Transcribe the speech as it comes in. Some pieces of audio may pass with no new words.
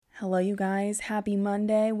Hello, you guys. Happy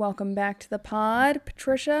Monday. Welcome back to the pod.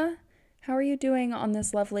 Patricia, how are you doing on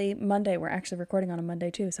this lovely Monday? We're actually recording on a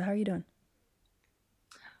Monday too, so how are you doing?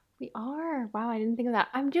 We are. Wow, I didn't think of that.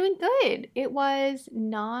 I'm doing good. It was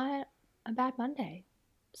not a bad Monday.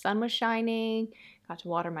 Sun was shining. Got to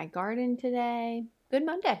water my garden today. Good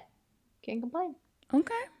Monday. Can't complain.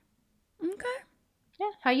 Okay. Okay.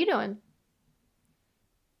 Yeah. How you doing?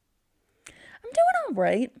 I'm doing all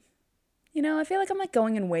right. I feel like I'm like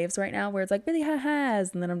going in waves right now where it's like really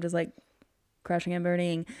ha-has and then I'm just like crashing and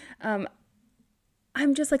burning. Um,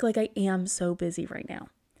 I'm just like I am so busy right now.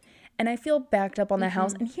 And I feel backed up on the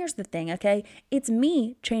house. Mm-hmm. And here's the thing, okay? It's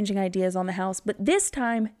me changing ideas on the house, but this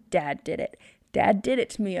time, Dad did it. Dad did it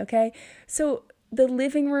to me, okay? So the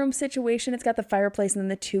living room situation, it's got the fireplace and then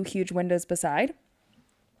the two huge windows beside.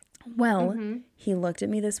 Well, Mm-hmm. he looked at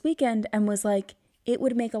me this weekend and was like, it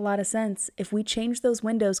would make a lot of sense if we change those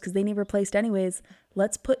windows because they need replaced anyways.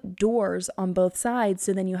 Let's put doors on both sides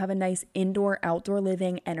so then you have a nice indoor, outdoor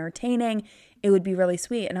living, entertaining. It would be really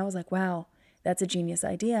sweet. And I was like, wow, that's a genius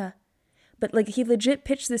idea. But like he legit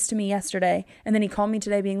pitched this to me yesterday and then he called me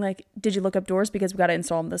today being like, "Did you look up doors because we got to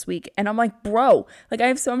install them this week?" And I'm like, "Bro, like I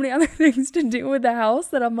have so many other things to do with the house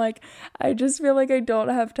that I'm like I just feel like I don't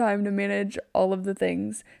have time to manage all of the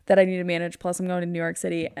things that I need to manage. Plus I'm going to New York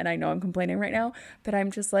City and I know I'm complaining right now, but I'm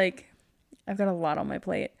just like I've got a lot on my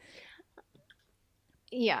plate."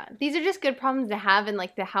 Yeah. These are just good problems to have, and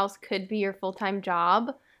like the house could be your full-time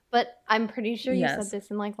job. But I'm pretty sure you said Yes. this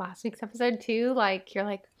in like last week's episode too. Like you're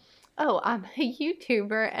like, oh, I'm a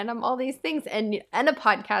YouTuber and I'm all these things and a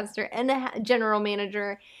podcaster and a general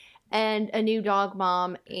manager and a new dog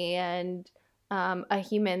mom and a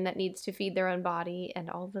human that needs to feed their own body and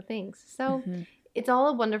all the things. So Mm-hmm. it's all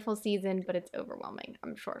a wonderful season, but it's overwhelming,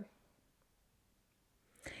 I'm sure.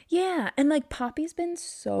 Yeah, and like Poppy's been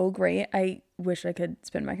so great. I wish I could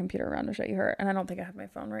spin my computer around to show you her, and I don't think I have my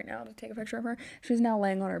phone right now to take a picture of her. She's now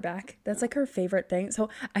laying on her back. That's like her favorite thing. So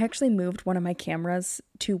I actually moved one of my cameras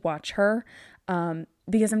to watch her,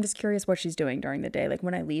 because I'm just curious what she's doing during the day. Like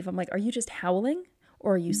when I leave, I'm like, "Are you just howling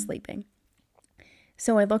or are you sleeping?"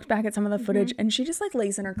 So I looked back at some of the Mm-hmm. footage, and she just like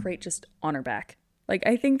lays in her crate just on her back. Like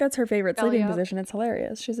I think that's her favorite Belly sleeping up. position. It's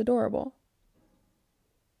hilarious. She's adorable.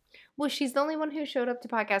 Well, she's the only one who showed up to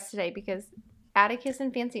podcast today because Atticus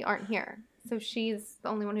and Fancy aren't here. So she's the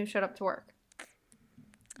only one who showed up to work.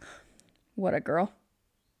 What a girl.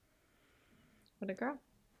 What a girl.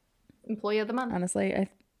 Employee of the month. Honestly,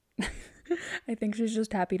 I think she's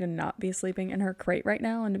just happy to not be sleeping in her crate right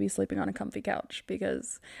now and to be sleeping on a comfy couch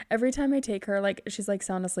because every time I take her, like, she's like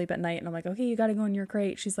sound asleep at night and I'm like, "Okay, you gotta go in your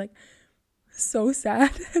crate." She's like, so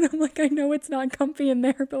sad. And I'm like, "I know it's not comfy in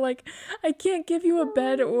there, but like, I can't give you a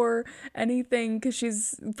bed or anything because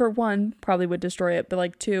she's, for one, probably would destroy it, but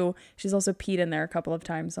like, two, she's also peed in there a couple of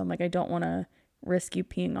times. So I'm like, I don't want to risk you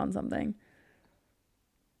peeing on something."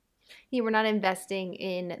 Yeah, we're not investing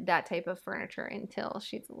in that type of furniture until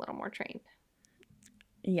she's a little more trained.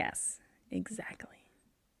 Yes, exactly.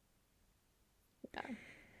 Yeah.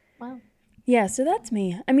 Well, Yeah, so that's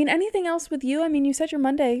me. I mean, anything else with you? I mean, you said your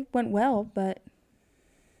Monday went well, but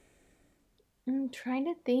I'm trying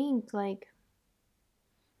to think. Like,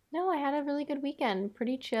 no, I had a really good weekend.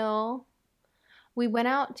 Pretty chill. We went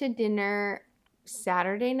out to dinner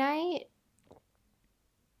Saturday night,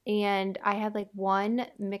 and I had like one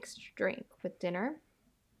mixed drink with dinner.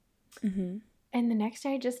 mm-hmm. And the next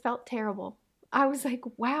day, I just felt terrible. I was like,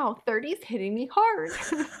 wow, 30's hitting me hard.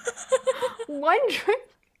 One drink.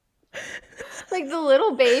 Like the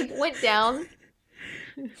little babe went down.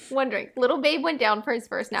 One drink. Little babe went down for his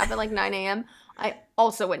first nap at like 9 a.m. I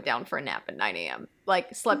also went down for a nap at 9 a.m.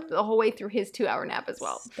 Like slept the whole way through his 2 hour nap as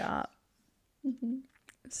well. Stop. Mm-hmm.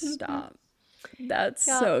 Mm-hmm. Stop. That's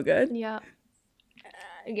Yeah. so good. Yeah.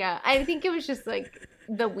 Yeah. I think it was just like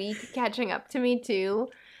the week catching up to me too.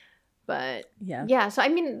 But Yeah. yeah, so I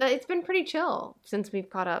mean, it's been pretty chill since we've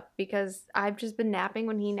caught up because I've just been napping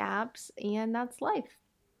when he naps, and that's life,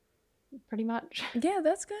 pretty much. Yeah,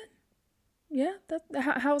 that's good. Yeah,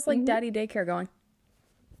 how's like Hmm. daddy daycare going?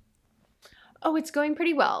 Oh, it's going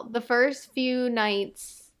pretty well. The first few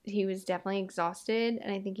nights, he was definitely exhausted,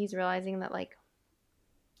 and I think he's realizing that, like,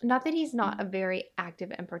 not that he's not a very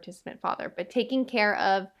active and participant father, but taking care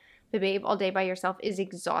of the babe all day by yourself is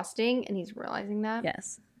exhausting, and he's realizing that,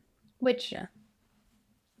 Yes. which, Yeah.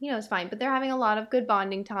 is fine. But they're having a lot of good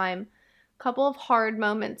bonding time. Couple of hard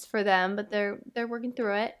moments for them, but they're working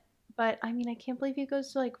through it. But I mean, I can't believe he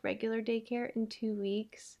goes to like regular daycare in 2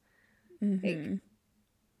 weeks. Like, Mm-hmm.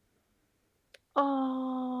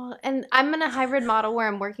 oh, and I'm in a hybrid model where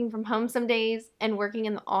I'm working from home some days and working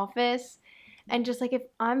in the office. And just like if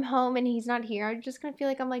I'm home and he's not here, I'm just gonna feel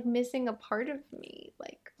like I'm like missing a part of me.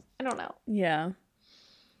 Like, I don't know. Yeah.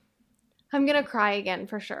 I'm gonna cry again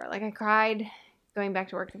for sure. Like I cried going back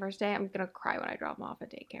to work the first day. I'm gonna cry when I drop him off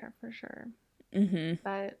at daycare for sure. Mm-hmm.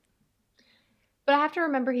 But I have to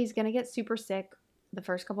remember he's gonna get super sick the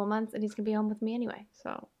first couple months, and he's gonna be home with me anyway.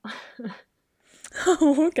 So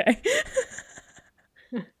Oh, okay.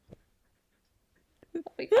 it'll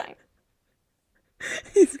be fine.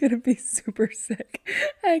 He's gonna be super sick.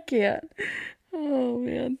 I can't. Oh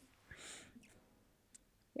man.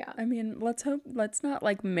 Yeah. I mean, let's not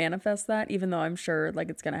like manifest that, even though I'm sure like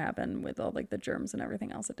it's gonna happen with all like the germs and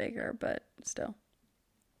everything else at daycare, but still.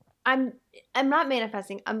 I'm not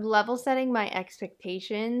manifesting. I'm level setting my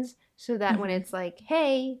expectations so that when it's like,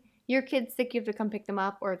 hey, your kid's sick, you have to come pick them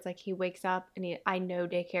up, or it's like he wakes up and I know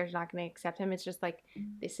daycare's not going to accept him. It's just like,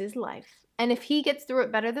 this is life. And if he gets through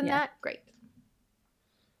it better than that, great.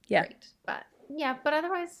 Yeah. Great. But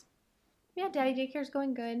otherwise, yeah, daddy daycare's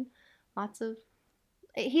going good.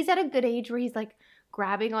 He's at a good age where he's like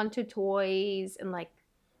grabbing onto toys and like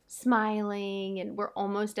smiling, and we're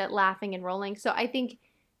almost at laughing and rolling. So I think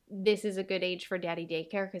this is a good age for daddy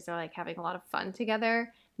daycare because they're like having a lot of fun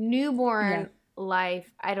together. Newborn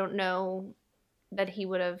life, I don't know that he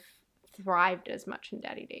would have thrived as much in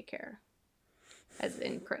daddy daycare as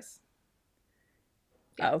in Chris.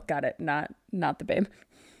 Yeah. Oh, got it. Not the babe.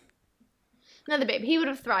 Not the babe. He would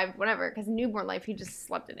have thrived whenever, because newborn life he just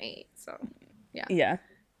slept and ate. So yeah.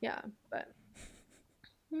 But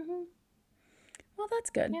well, that's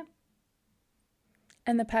good. Yeah.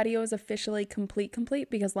 And the patio is officially complete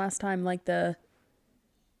because last time like the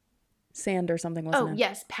sand or something wasn't in.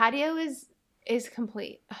 Yes, patio is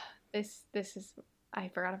complete. This is, I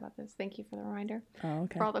forgot about this. Thank you for the reminder. Oh,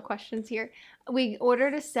 okay. For all the questions here. We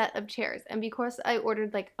ordered a set of chairs, and because I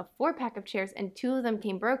ordered like a 4-pack of chairs and 2 of them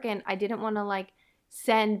came broken, I didn't want to like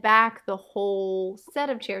send back the whole set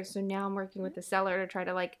of chairs. So now I'm working with the seller to try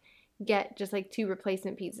to like get just like 2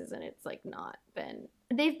 replacement pieces, and it's like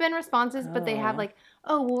they've been responses, but they have like,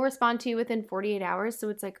 we'll respond to you within 48 hours. So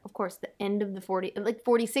it's like, of course, the end of the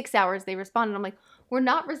 46 hours they respond. And I'm like, we're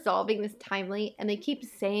not resolving this timely. And they keep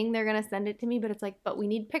saying they're going to send it to me, but it's like, but we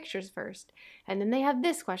need pictures first. And then they have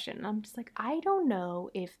this question. And I'm just like, I don't know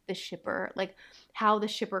if the shipper, like how the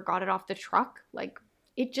shipper got it off the truck. Like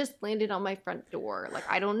it just landed on my front door. Like,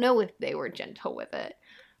 I don't know if they were gentle with it,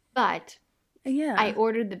 but yeah, I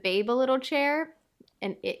ordered the babe a little chair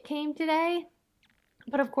and it came today.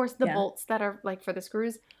 But of course, the bolts that are like for the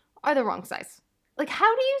screws are the wrong size. Like,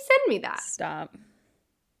 how do you send me that? Stop.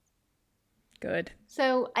 Good.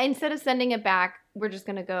 So instead of sending it back, we're just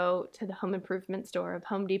going to go to the home improvement store of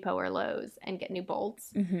Home Depot or Lowe's and get new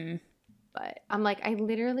bolts. Mm-hmm. But I'm like, I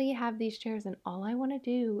literally have these chairs and all I want to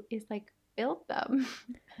do is like build them.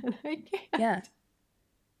 And I can't. Yeah.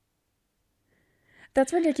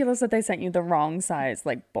 That's ridiculous that they sent you the wrong size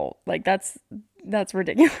like bolt. Like that's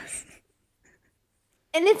ridiculous.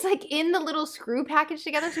 And it's like in the little screw package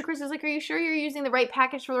together. So Chris is like, are you sure you're using the right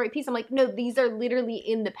package for the right piece? I'm like, no, these are literally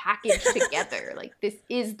in the package together. Like this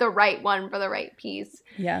is the right one for the right piece.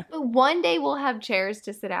 Yeah. But one day we'll have chairs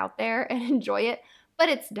to sit out there and enjoy it. But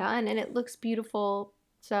it's done and it looks beautiful.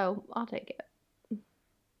 So I'll take it.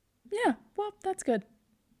 Yeah. Well, that's good.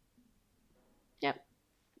 Yep.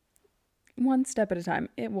 One step at a time.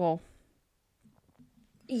 It will.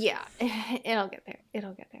 Yeah, it'll get there.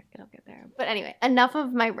 It'll get there. But anyway, enough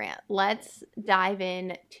of my rant. Let's dive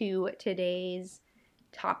in to today's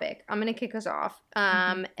topic. I'm going to kick us off.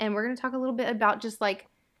 And we're going to talk a little bit about just like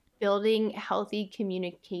building healthy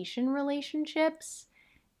communication relationships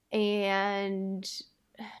and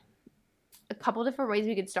a couple different ways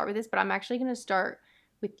we could start with this. But I'm actually going to start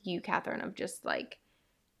with you, Catherine, of just like,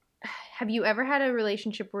 have you ever had a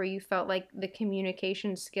relationship where you felt like the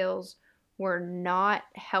communication skills were not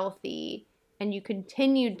healthy and you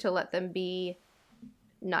continued to let them be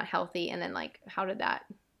not healthy, and then like how did that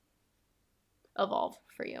evolve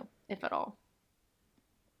for you, if at all?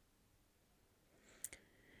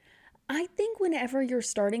 I think whenever you're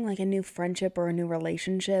starting like a new friendship or a new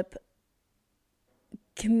relationship,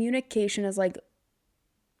 communication is like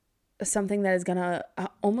something that is gonna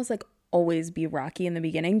almost like always be rocky in the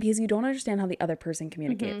beginning because you don't understand how the other person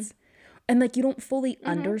communicates. Mm-hmm. And like you don't fully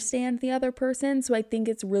understand the other person. So I think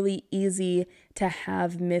it's really easy to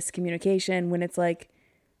have miscommunication when it's like,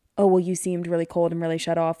 oh, well, you seemed really cold and really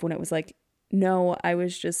shut off, when it was like, no, I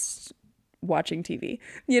was just watching TV.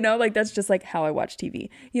 You know, like that's just like how I watch TV.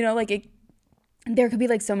 You know, like there could be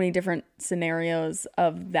like so many different scenarios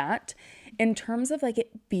of that. In terms of like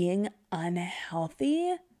it being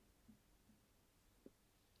unhealthy,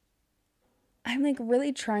 I'm like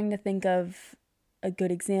really trying to think of a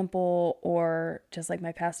good example or just like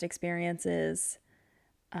my past experiences.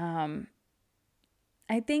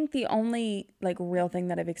 I think the only like real thing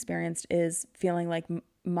that I've experienced is feeling like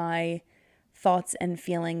my thoughts and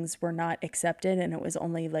feelings were not accepted, and it was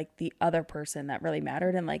only like the other person that really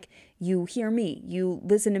mattered. And like, you hear me, you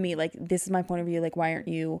listen to me, like this is my point of view, like why aren't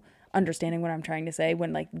you understanding what I'm trying to say,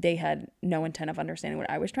 when like they had no intent of understanding what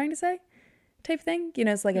I was trying to say, type thing. You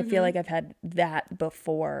know, it's like I feel like I've had that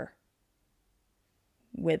before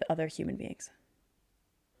with other human beings.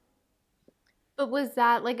 But was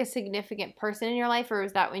that like a significant person in your life, or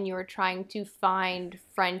was that when you were trying to find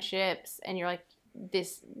friendships and you're like,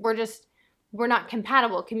 we're not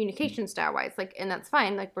compatible communication style wise, like, and that's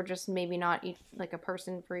fine, like we're just maybe not like a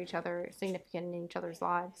person for each other, significant in each other's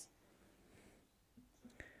lives.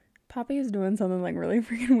 Poppy is doing something like really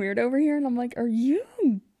freaking weird over here, and I'm like, are you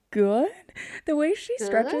good? The way she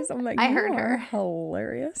stretches, I'm like, I you heard are her.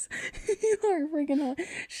 hilarious. You are freaking hilarious.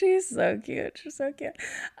 She's so cute. She's so cute.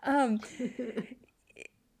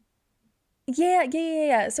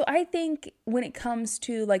 Yeah. So I think when it comes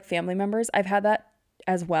to like family members, I've had that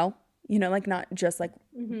as well. You know, like not just like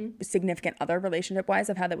significant other relationship wise,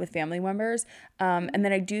 I've had that with family members. And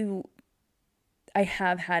then I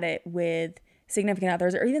have had it with significant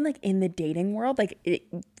others, or even like in the dating world, like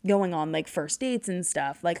going on like first dates and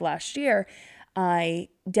stuff. Like last year, I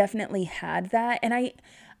definitely had that. And I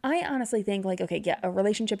honestly think like, okay, yeah, a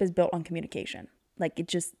relationship is built on communication. Like it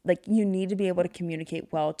just like you need to be able to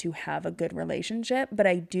communicate well to have a good relationship. But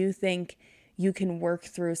I do think you can work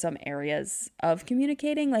through some areas of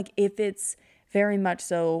communicating. Like if it's very much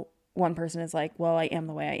so one person is like, well, I am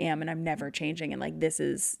the way I am and I'm never changing. And like, this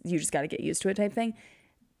is, you just got to get used to it type thing.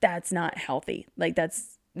 That's not healthy. Like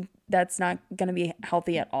that's not going to be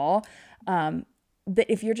healthy at all. But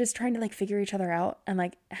if you're just trying to like figure each other out and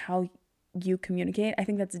like how you communicate, I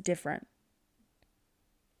think that's different.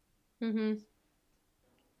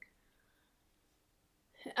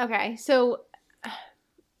 Okay, so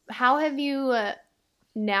how have you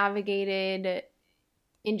navigated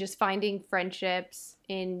in just finding friendships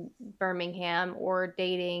in Birmingham or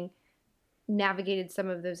dating, navigated some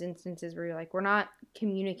of those instances where you're like, we're not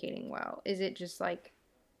communicating well? Is it just like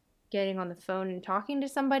getting on the phone and talking to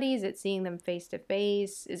somebody? Is it seeing them face to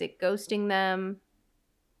face? Is it ghosting them?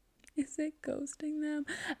 Is it ghosting them?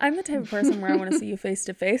 I'm the type of person where I want to see you face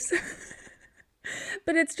to face.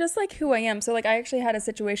 But it's just like who I am. So like I actually had a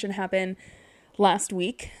situation happen last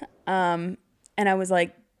week. And I was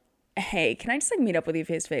like, hey, can I just like meet up with you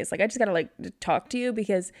face to face? Like I just gotta like talk to you,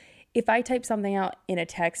 because if I type something out in a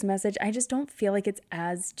text message, I just don't feel like it's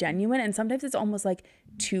as genuine. And sometimes it's almost like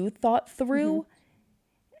too thought through,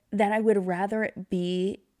 that I would rather it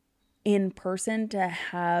be in person to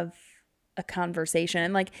have a conversation.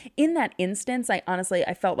 And like in that instance, I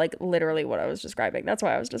felt like literally what I was describing. That's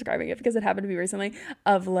why I was describing it, because it happened to me recently,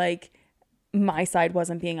 of like my side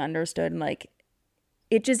wasn't being understood, and like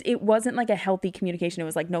it wasn't like a healthy communication. It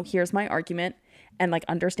was like, no, here's my argument, and like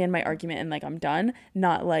understand my argument, and like I'm done.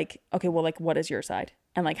 Not like, okay, well, like what is your side?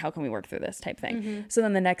 And like, how can we work through this type thing? So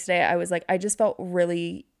then the next day I was like, I just felt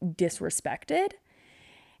really disrespected.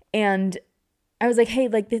 And I was like, hey,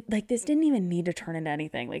 like this didn't even need to turn into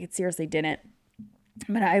anything. Like it seriously didn't.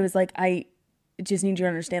 But I was like, I just need you to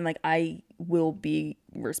understand, like I will be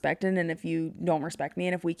respected. And if you don't respect me,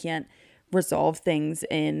 and if we can't resolve things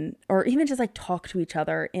or even just like talk to each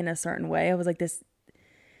other in a certain way, I was like,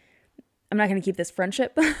 I'm not going to keep this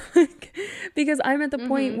friendship. Because I'm at the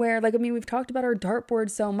point where like, I mean, we've talked about our dartboard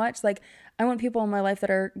so much. Like I want people in my life that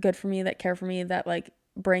are good for me, that care for me, that like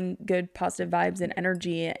bring good positive vibes and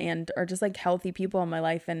energy, and are just like healthy people in my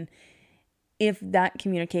life. And if that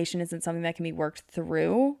communication isn't something that can be worked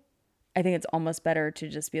through, I think it's almost better to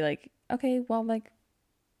just be like, okay, well, like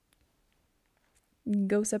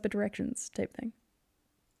go separate directions type thing.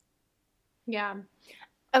 Yeah.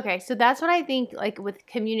 Okay, so that's what I think, like with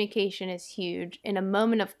communication is huge. In a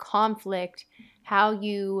moment of conflict, how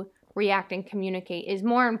you react and communicate is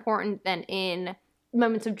more important than in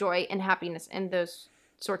moments of joy and happiness and those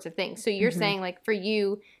sorts of things. So you're saying like for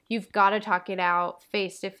you, you've got to talk it out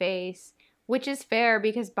face to face, which is fair,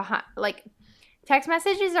 because behind like text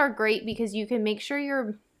messages are great because you can make sure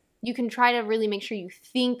you can try to really make sure you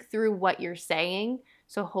think through what you're saying.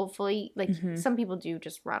 So hopefully, like some people do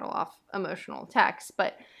just rattle off emotional texts,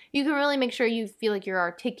 but you can really make sure you feel like you're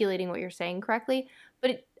articulating what you're saying correctly.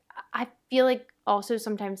 But I feel like also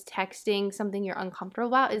sometimes texting something you're uncomfortable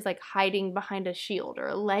about is like hiding behind a shield or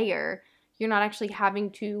a layer. You're not actually having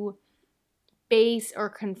to face or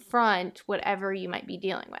confront whatever you might be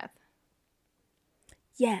dealing with.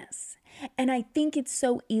 Yes. And I think it's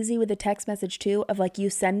so easy with a text message too, of like you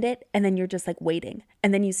send it and then you're just like waiting.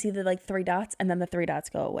 And then you see the like three dots and then the three dots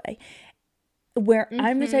go away. Where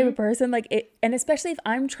I'm the type Mm-hmm. of person like it, and especially if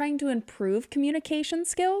I'm trying to improve communication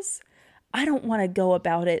skills, I don't want to go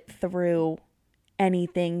about it through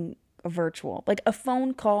anything virtual. Like a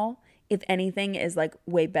phone call, if anything, is like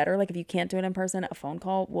way better. Like if you can't do it in person, a phone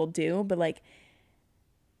call will do. But like,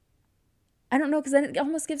 I don't know, because then it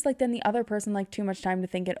almost gives like then the other person like too much time to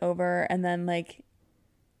think it over. And then like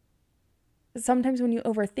sometimes when you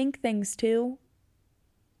overthink things too,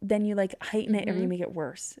 then you like heighten it or you Mm-hmm. make it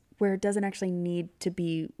worse, where it doesn't actually need to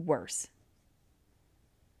be worse.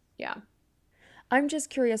 Yeah. I'm just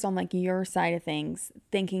curious on like your side of things,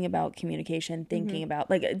 thinking about communication, Mm-hmm. thinking about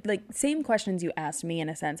like same questions you asked me in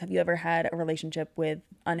a sense. Have you ever had a relationship with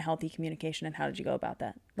unhealthy communication and how did you go about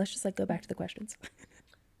that? Let's just like go back to the questions.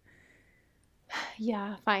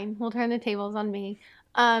 Yeah, fine. We'll turn the tables on me.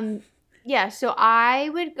 Um, yeah, so I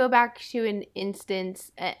would go back to an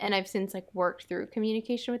instance, and I've since like worked through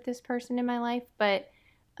communication with this person in my life, but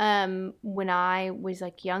when I was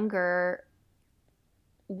like younger,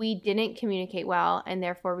 we didn't communicate well, and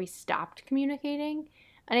therefore we stopped communicating.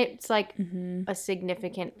 And it's like Mm-hmm. a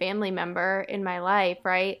significant family member in my life,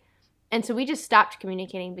 right? And so we just stopped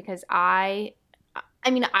communicating because I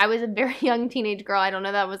mean, I was a very young teenage girl. I don't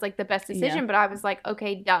know that was like the best Yeah. decision, but I was like,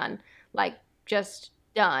 okay, done. Like just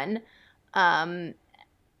done. Um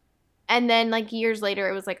and then like years later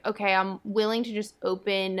it was like, okay, I'm willing to just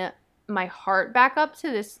open my heart back up to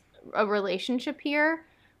this a relationship here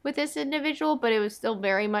with this individual, but it was still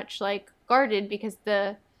very much like guarded because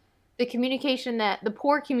the communication that the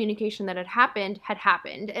poor communication that had happened,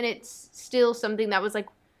 and it's still something that was like,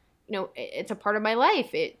 it's a part of my life.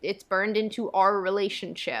 It's burned into our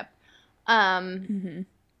relationship. Um, Mm-hmm.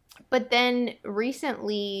 but then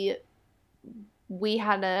recently we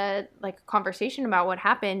had a like conversation about what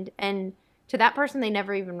happened, and to that person they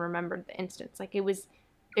never even remembered the instance. Like it was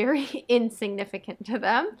very insignificant to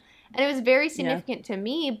them, and it was very Yeah. significant to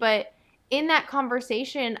me. But in that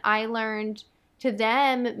conversation, I learned to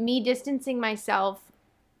them, me distancing myself,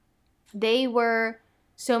 they were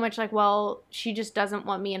so much like, well, she just doesn't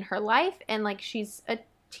want me in her life. And like, she's a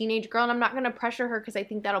teenage girl, and I'm not going to pressure her because I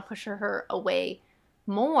think that'll push her away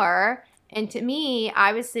more. And to me,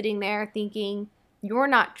 I was sitting there thinking, you're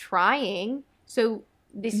not trying. So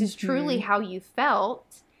this is truly Mm-hmm. how you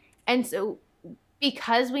felt. And so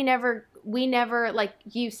because we never like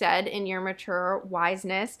you said in your mature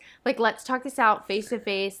wiseness, like let's talk this out face to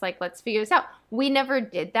face, like let's figure this out. We never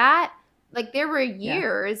did that. Like there were Yeah.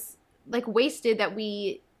 years like wasted that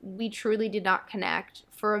we truly did not connect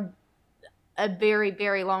for a very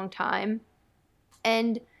very long time.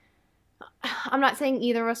 And I'm not saying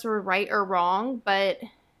either of us were right or wrong, but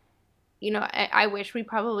I wish we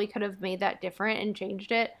probably could have made that different and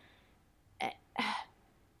changed it.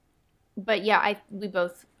 But yeah,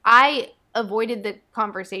 I avoided the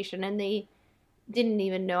conversation, and they didn't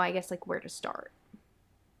even know, I guess, like where to start,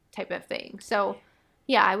 type of thing. So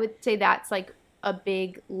yeah, I would say that's like a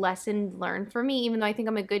big lesson learned for me, even though I think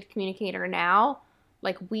I'm a good communicator now.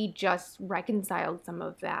 Like we just reconciled some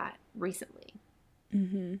of that recently.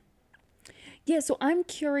 Mm-hmm. Yeah, so I'm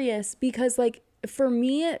curious because like for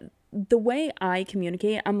me, the way I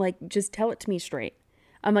communicate, I'm like, just tell it to me straight.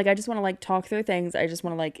 I'm like, I just want to like talk through things. I just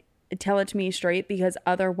want to like tell it to me straight because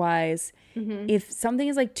otherwise, Mm-hmm. if something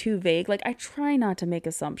is like too vague, like I try not to make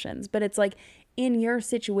assumptions, but it's like in your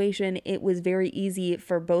situation, it was very easy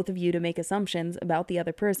for both of you to make assumptions about the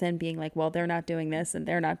other person being like, well, they're not doing this and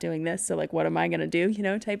they're not doing this. So, like, what am I going to do,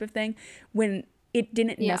 type of thing. When it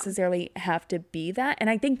didn't Yeah. necessarily have to be that. And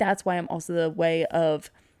I think that's why I'm also the way of,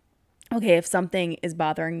 okay, if something is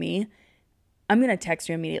bothering me, I'm going to text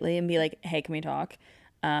you immediately and be like, hey, can we talk?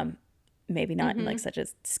 Um, Maybe not in like Mm-hmm. such a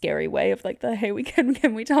scary way of like the hey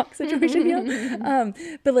can we talk situation,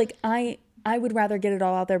 but like I would rather get it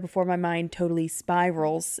all out there before my mind totally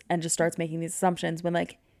spirals and just starts making these assumptions when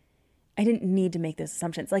like I didn't need to make those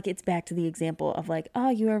assumptions. Like it's back to the example of like,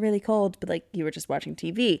 oh, you are really cold, but like you were just watching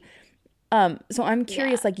TV. So I'm Yeah.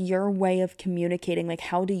 curious, like your way of communicating, like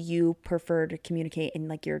how do you prefer to communicate in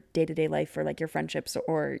like your day to day life or like your friendships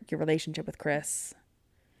or your relationship with Chris?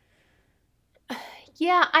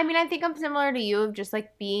 Yeah, I mean, I think I'm similar to you of just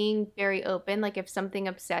like being very open. Like if something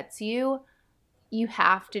upsets you, you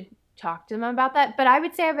have to talk to them about that. But I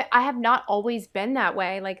would say I have not always been that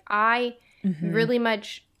way. Like I Mm-hmm. really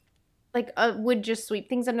much like would just sweep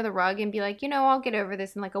things under the rug and be like, I'll get over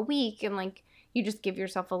this in like a week, and like you just give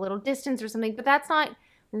yourself a little distance or something. But that's not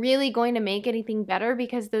really going to make anything better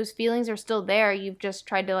because those feelings are still there. You've just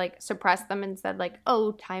tried to like suppress them and said like,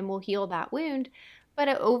 oh, time will heal that wound.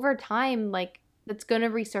 but over time, like, that's going to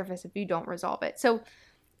resurface if you don't resolve it. So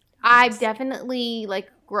I've definitely, like,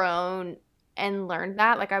 grown and learned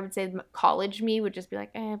that. Like, I would say college me would just be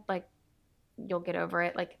like, like, you'll get over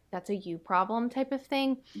it. Like, that's a you problem type of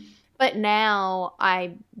thing. But now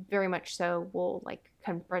I very much so will, like,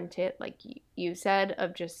 confront it, like you said,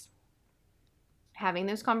 of just having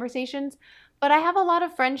those conversations. But I have a lot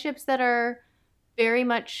of friendships that are very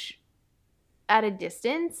much at a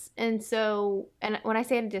distance. And so, and when I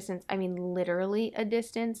say at a distance, I mean literally a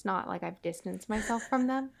distance, not like I've distanced myself from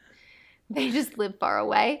them. They just live far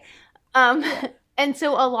away. And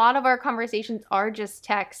so a lot of our conversations are just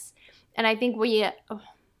texts. And I think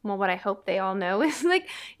what I hope they all know is, like,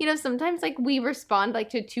 you know, sometimes, like, we respond, like,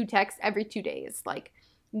 to 2 texts every 2 days. Like,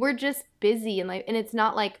 we're just busy, and, like, and it's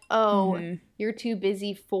not like, oh, you're too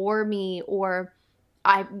busy for me, or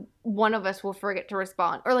one of us will forget to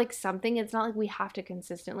respond, or, like, something. It's not like we have to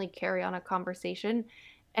consistently carry on a conversation.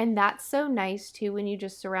 And that's so nice too, when you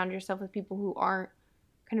just surround yourself with people who aren't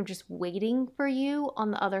kind of just waiting for you on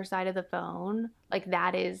the other side of the phone. Like,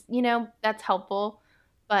 that is, you know, that's helpful.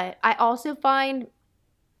 But I also find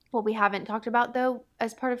what we haven't talked about, though,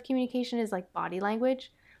 as part of communication is, like, body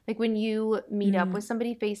language. Like, when you meet up with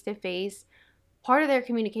somebody face to face, part of their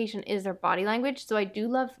communication is their body language. So I do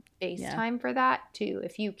love FaceTime for that too.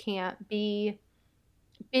 If you can't be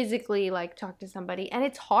physically, like, talk to somebody, and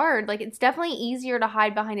it's hard, like, it's definitely easier to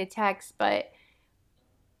hide behind a text, but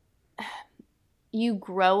you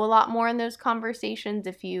grow a lot more in those conversations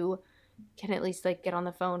if you can at least, like, get on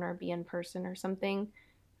the phone or be in person or something.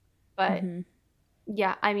 But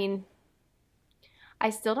yeah, I mean, I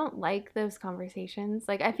still don't like those conversations.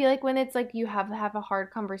 Like, I feel like when it's like you have to have a hard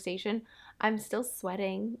conversation, I'm still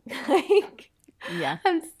sweating. Like, Yeah.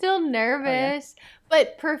 I'm still nervous.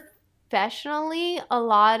 But professionally, a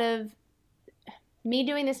lot of me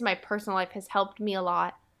doing this in my personal life has helped me a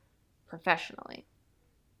lot professionally.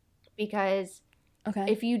 Because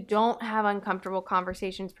if you don't have uncomfortable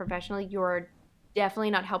conversations professionally, you're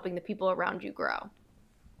definitely not helping the people around you grow.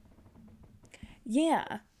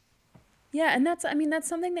 Yeah. Yeah, and that's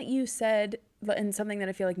something that you said, and something that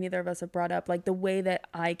I feel like neither of us have brought up, like the way that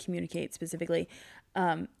I communicate specifically.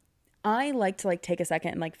 I like to, like, take a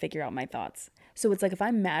second and, like, figure out my thoughts. So it's like, if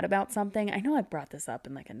I'm mad about something, I know I brought this up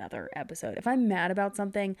in, like, another episode. If I'm mad about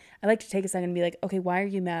something, I like to take a second and be like, okay, why are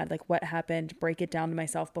you mad? Like, what happened? Break it down to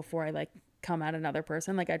myself before I, like, come at another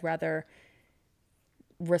person. Like, I'd rather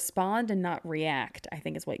respond and not react, I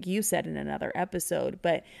think is what you said in another episode.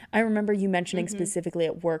 But I remember you mentioning specifically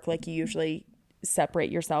at work, like, you usually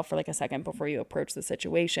separate yourself for, like, a second before you approach the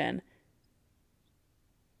situation.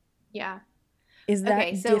 Yeah. Is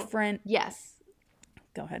that different? Yes.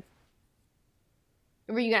 Go ahead.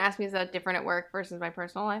 Were you going to ask me, is that different at work versus my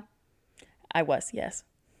personal life? I was, yes.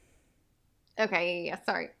 Okay, yeah,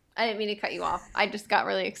 sorry. I didn't mean to cut you off. I just got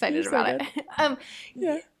really excited about it.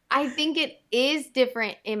 Yeah. I think it is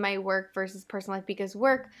different in my work versus personal life, because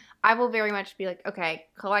work, I will very much be like, okay,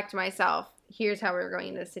 collect myself. Here's how we're going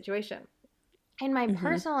into this situation. In my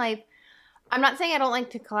personal life, I'm not saying I don't like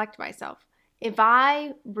to collect myself. If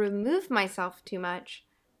I remove myself too much,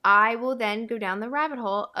 I will then go down the rabbit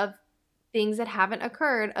hole of things that haven't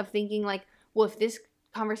occurred, of thinking like, well, if this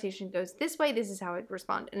conversation goes this way, this is how I'd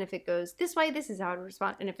respond. And if it goes this way, this is how I'd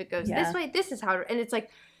respond. And if it goes this way, this is how and it's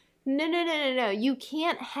like, no. You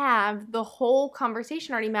can't have the whole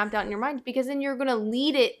conversation already mapped out in your mind, because then you're going to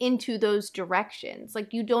lead it into those directions.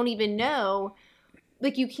 Like, you don't even know,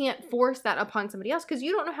 like, you can't force that upon somebody else, because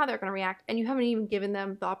you don't know how they're going to react, and you haven't even given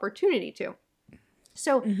them the opportunity to.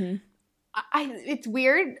 So it's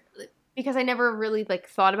weird, because I never really, like,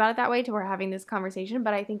 thought about it that way till we're having this conversation.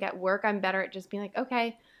 But I think at work, I'm better at just being like,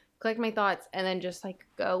 okay, collect my thoughts, and then just, like,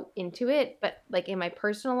 go into it. But, like, in my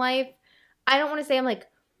personal life, I don't want to say I'm, like,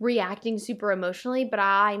 reacting super emotionally, but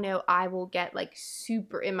I know I will get, like,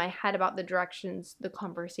 super in my head about the directions the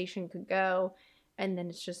conversation could go, and then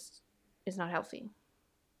it's not healthy.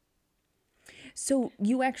 So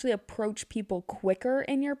you actually approach people quicker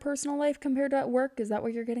in your personal life compared to at work? Is that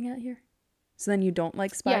what you're getting at here? So then you don't,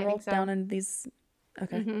 like, spiral down in these...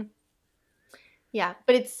 Okay. Yeah,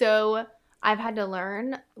 but I've had to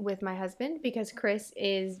learn with my husband, because Chris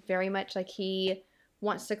is very much like, he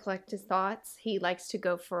wants to collect his thoughts. He likes to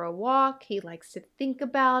go for a walk. He likes to think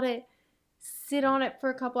about it, sit on it for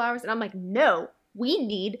a couple hours. And I'm like, no, we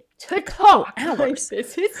need to talk. Hours. Like,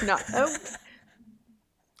 this is not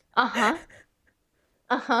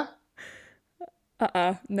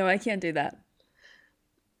No, I can't do that.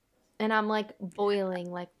 And I'm like boiling,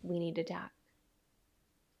 like, we need to talk.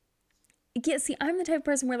 Yeah, see, I'm the type of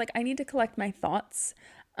person where, like, I need to collect my thoughts.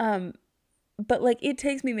 but like it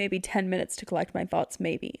takes me maybe 10 minutes to collect my thoughts,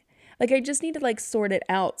 maybe. Like I just need to like sort it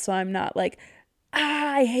out so I'm not like,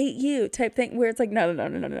 I hate you type thing, where it's like, no, no,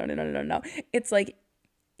 no, no, no, no, no, no, no. It's like,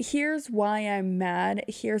 here's why I'm mad,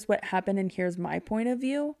 here's what happened, and here's my point of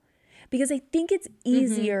view. Because I think it's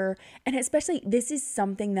easier, and especially this is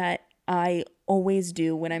something that I always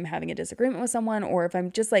do when I'm having a disagreement with someone, or if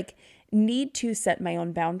I'm just like need to set my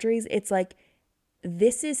own boundaries. It's like,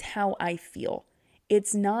 this is how I feel.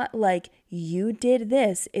 It's not like you did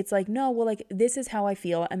this. It's like, no, well, like this is how I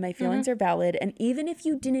feel and my feelings are valid. And even if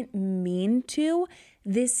you didn't mean to,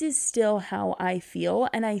 this is still how I feel.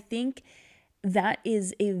 And I think that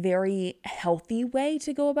is a very healthy way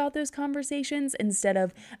to go about those conversations, instead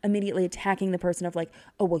of immediately attacking the person of like,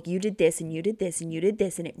 oh, well, you did this and you did this and you did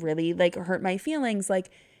this and it really like hurt my feelings.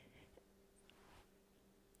 Like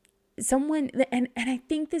someone, and I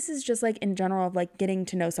think this is just like in general of like getting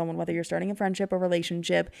to know someone, whether you're starting a friendship or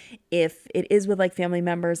relationship, if it is with like family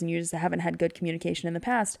members and you just haven't had good communication in the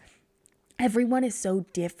past. Everyone is so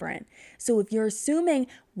different. So if you're assuming,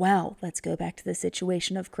 wow, let's go back to the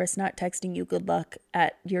situation of Chris not texting you good luck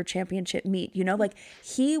at your championship meet, you know, like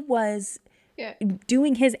he was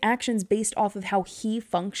doing his actions based off of how he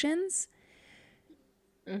functions.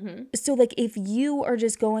 So like if you are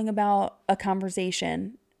just going about a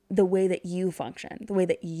conversation the way that you function, the way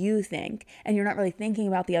that you think, and you're not really thinking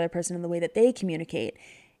about the other person and the way that they communicate,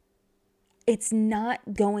 it's not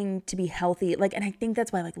going to be healthy. Like, and I think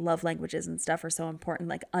that's why like love languages and stuff are so important,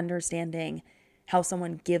 like understanding how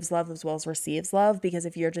someone gives love as well as receives love. Because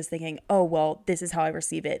if you're just thinking, oh, well, this is how I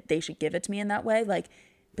receive it, they should give it to me in that way. Like,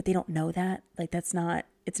 but they don't know that. Like, that's not,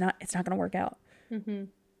 it's not going to work out.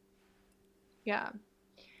 Yeah.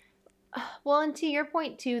 Well, and to your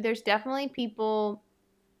point too, there's definitely people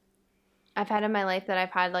I've had in my life that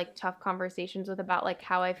I've had like tough conversations with about like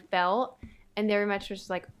how I felt. And they're very much just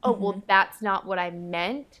like, oh, well, that's not what I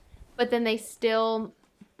meant. But then they still,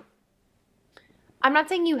 I'm not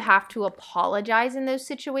saying you have to apologize in those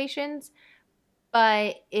situations.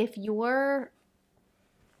 But if you're,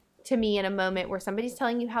 to me, in a moment where somebody's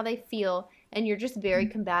telling you how they feel and you're just very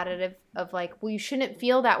combative of like, well, you shouldn't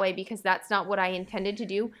feel that way because that's not what I intended to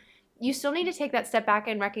do. You still need to take that step back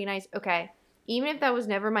and recognize, okay, even if that was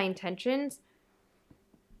never my intentions,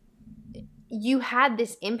 you had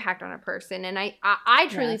this impact on a person. And I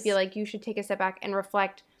truly feel like you should take a step back and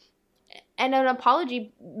reflect. And an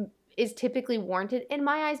apology is typically warranted in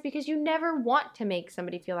my eyes because you never want to make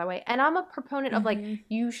somebody feel that way. And I'm a proponent of like,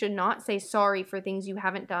 you should not say sorry for things you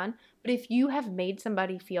haven't done. But if you have made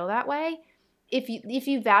somebody feel that way, if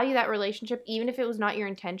you value that relationship, even if it was not your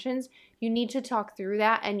intentions, you need to talk through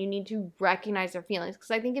that and you need to recognize their feelings.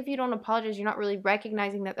 Because I think if you don't apologize, you're not really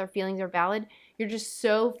recognizing that their feelings are valid. You're just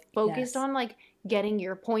so focused on like getting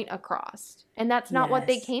your point across. And that's not what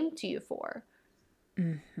they came to you for.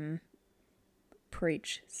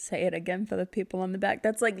 Preach. Say it again for the people on the back.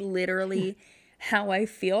 That's like literally how I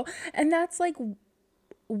feel. And that's like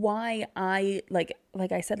why I like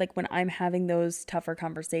I said, like when I'm having those tougher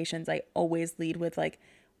conversations, I always lead with like,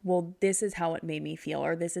 well, this is how it made me feel,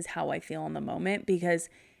 or this is how I feel in the moment, because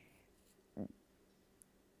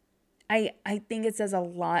I think it says a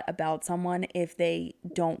lot about someone if they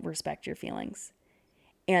don't respect your feelings.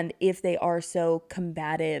 And if they are so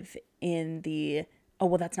combative in the, oh,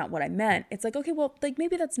 well, that's not what I meant. It's like, okay, well, like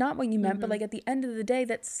maybe that's not what you meant, but like at the end of the day,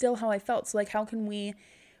 that's still how I felt. So like, how can we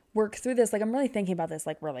work through this? Like, I'm really thinking about this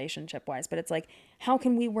like relationship wise, but it's like, how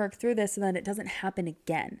can we work through this so that it doesn't happen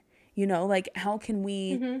again? You know, like how can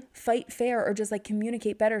we fight fair or just like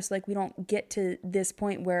communicate better so like we don't get to this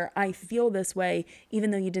point where I feel this way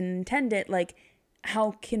even though you didn't intend it? Like,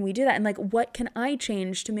 how can we do that? And like, what can I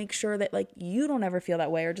change to make sure that like you don't ever feel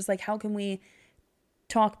that way? Or just like, how can we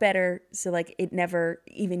talk better so like it never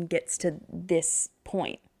even gets to this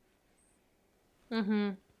point?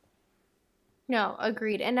 No,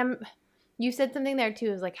 agreed. And you said something there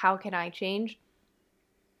too, is like, how can I change?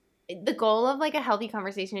 The goal of like a healthy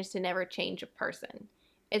conversation is to never change a person.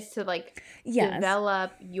 It's to like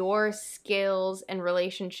develop your skills and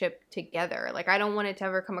relationship together. Like, I don't want it to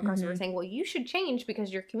ever come across as saying, well, you should change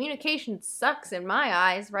because your communication sucks in my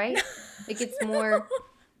eyes, right? Like, it's more,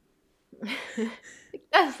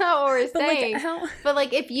 that's not what we're saying. Like, but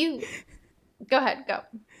like, if you, go ahead, go.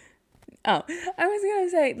 Oh, I was going to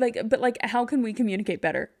say like, but like, how can we communicate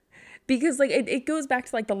better? Because like it goes back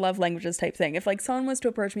to like the love languages type thing. If like someone was to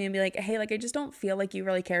approach me and be like, hey, like I just don't feel like you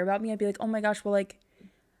really care about me, I'd be like, oh my gosh, well like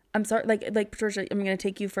I'm sorry, like Patricia, I'm gonna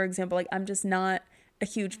take you for example, like I'm just not a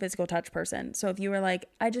huge physical touch person. So if you were like,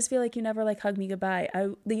 I just feel like you never like hug me goodbye, I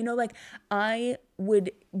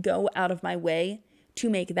would go out of my way to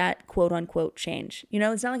make that quote unquote change. You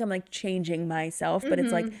know, it's not like I'm like changing myself, but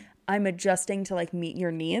it's like I'm adjusting to like meet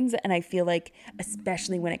your needs. And I feel like,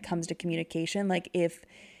 especially when it comes to communication, like if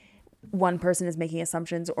one person is making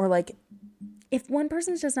assumptions, or like if one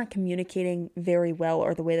person is just not communicating very well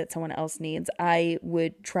or the way that someone else needs, I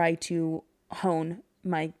would try to hone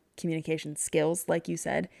my communication skills, like you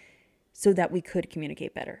said, so that we could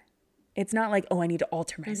communicate better. It's not like, oh, I need to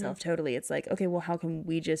alter myself totally. It's like, okay, well, how can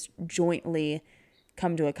we just jointly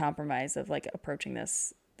come to a compromise of like approaching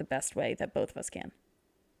this the best way that both of us can?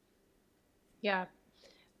 Yeah.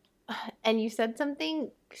 And you said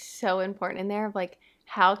something so important in there of like,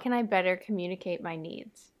 how can I better communicate my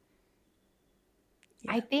needs?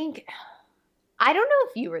 Yeah. I think, I don't know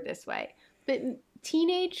if you were this way, but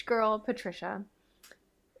teenage girl Patricia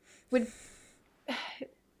would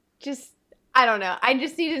just, I don't know. I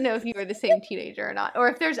just need to know if you were the same teenager or not. Or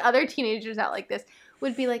if there's other teenagers out like this,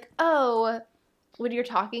 would be like, oh, when you're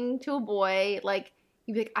talking to a boy, like,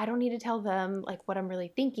 you'd be like, I don't need to tell them like what I'm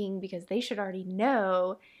really thinking because they should already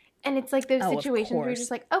know. And it's like those situations where you're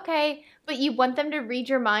just like, okay, but you want them to read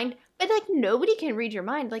your mind. But like nobody can read your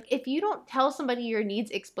mind. Like if you don't tell somebody your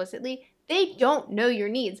needs explicitly, they don't know your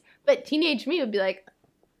needs. But teenage me would be like,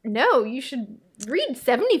 no, you should read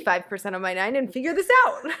 75% of my mind and figure this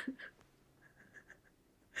out.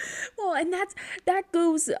 Well, and that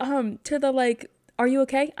goes to the like, are you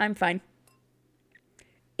okay? I'm fine.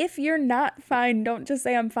 If you're not fine, don't just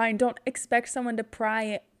say I'm fine. Don't expect someone to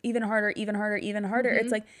pry even harder, even harder, even harder.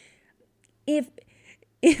 It's like if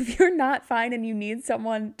you're not fine and you need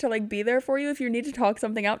someone to like be there for you, if you need to talk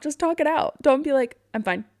something out, just talk it out. Don't be like, I'm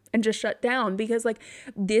fine, and just shut down, because like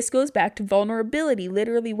this goes back to vulnerability,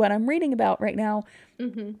 literally what I'm reading about right now.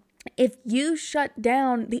 If you shut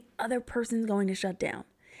down, the other person's going to shut down.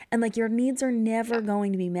 And like your needs are never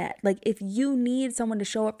going to be met. Like if you need someone to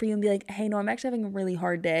show up for you and be like, hey, no, I'm actually having a really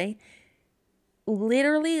hard day.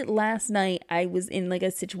 Literally last night I was in like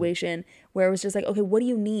a situation where I was just like, okay, what do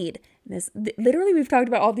you need? And literally we've talked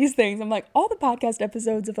about all these things. I'm like, all the podcast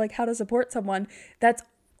episodes of like how to support someone, that's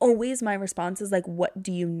always my response is like, what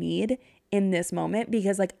do you need in this moment?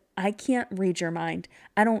 Because like I can't read your mind.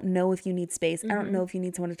 I don't know if you need space. I don't know if you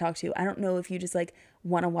need someone to talk to. I don't know if you just like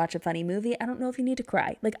want to watch a funny movie. I don't know if you need to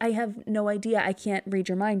cry. Like I have no idea. I can't read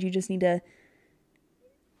your mind. You just need to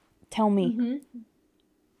tell me.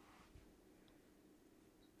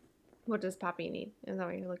 What does Poppy need? Is that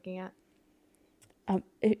what you're looking at?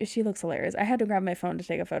 She looks hilarious. I had to grab my phone to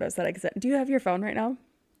take a photo so that I could send. Do you have your phone right now?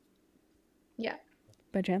 Yeah.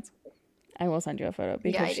 By chance? I will send you a photo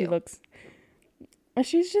because yeah, she looks...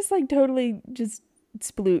 She's just like totally just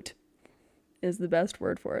sploot is the best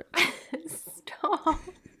word for it. Stop. Are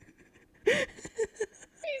you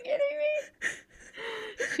kidding me?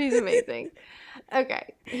 She's amazing.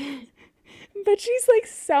 Okay. But she's like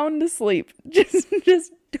sound asleep. Just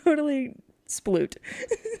totally sploot.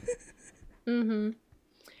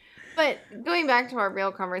 But going back to our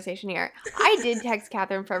real conversation here, I did text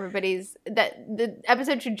Catherine for everybody's that the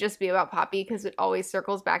episode should just be about Poppy because it always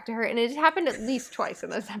circles back to her, and it happened at least twice in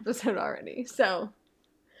this episode already. So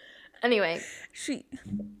anyway, she's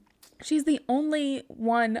the only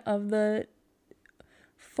one of the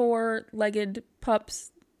four-legged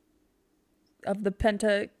pups of the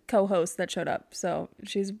Penta co-host that showed up, so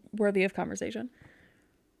she's worthy of conversation.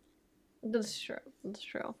 That's true. That's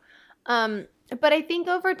true. But I think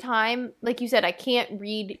over time, like you said, I can't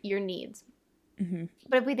read your needs.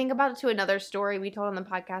 But if we think about it to another story we told on the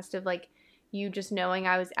podcast of like you just knowing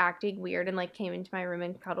I was acting weird and like came into my room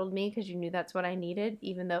and cuddled me because you knew that's what I needed,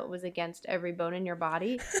 even though it was against every bone in your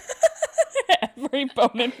body. Every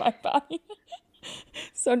bone in my body.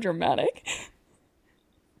 So dramatic.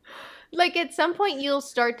 Like at some point you'll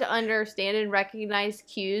start to understand and recognize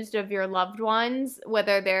cues of your loved ones,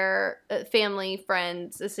 whether they're family,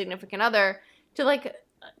 friends, a significant other, to like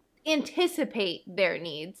anticipate their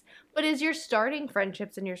needs. But as you're starting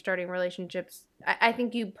friendships and you're starting relationships, I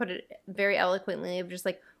think you put it very eloquently of just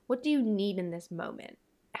like, what do you need in this moment?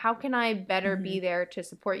 How can I better be there to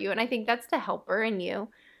support you? And I think that's the helper in you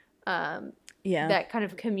that kind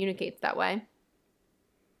of communicates that way.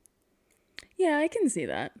 Yeah, I can see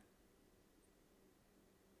that.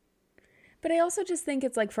 But I also just think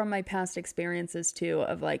it's like from my past experiences too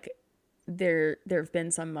of like there have been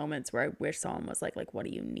some moments where I wish someone was like what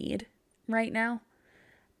do you need right now?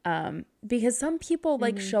 Because some people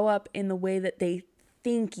like show up in the way that they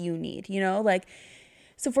think you need, you know, like,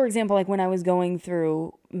 so for example, like when I was going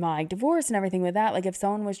through my divorce and everything with that, like if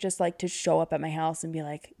someone was just like to show up at my house and be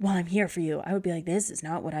like, well, I'm here for you, I would be like, this is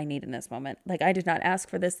not what I need in this moment. Like I did not ask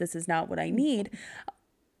for this. This is not what I need.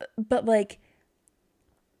 But like,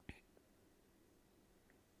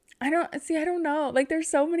 I don't know. Like there's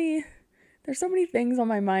so many things on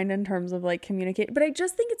my mind in terms of like communicate, but I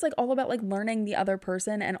just think it's like all about like learning the other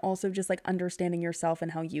person and also just like understanding yourself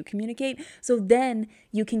and how you communicate. So then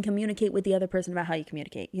you can communicate with the other person about how you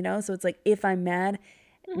communicate, you know? So it's like if I'm mad,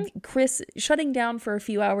 Chris shutting down for a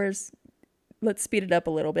few hours, let's speed it up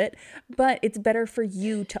a little bit, but it's better for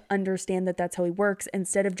you to understand that that's how he works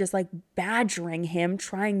instead of just like badgering him,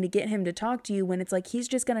 trying to get him to talk to you when it's like he's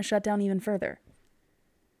just going to shut down even further.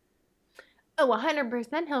 Oh,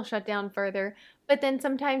 100% he'll shut down further. But then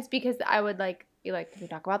sometimes because I would like be like, "Can we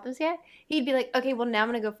talk about this yet?" He'd be like, "Okay, well now I'm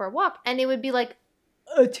going to go for a walk." And it would be like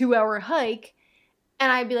a 2-hour hike.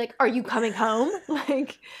 And I'd be like, "Are you coming home?"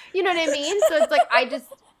 Like, you know what I mean? So it's like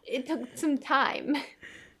it took some time.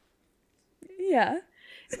 Yeah.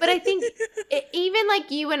 But I think even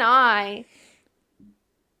like you and I,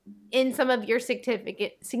 in some of your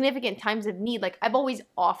significant times of need, like I've always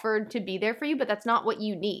offered to be there for you, but that's not what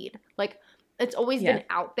you need. Like it's always been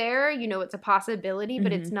out there, you know, it's a possibility,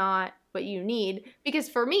 but it's not what you need. Because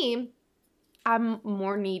for me, I'm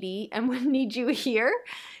more needy and would need you here.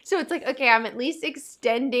 So it's like, okay, I'm at least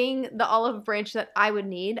extending the olive branch that I would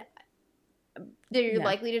need. You're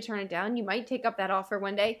likely to turn it down. You might take up that offer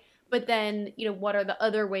one day. But then, you know, what are the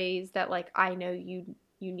other ways that like I know you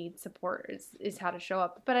need support is how to show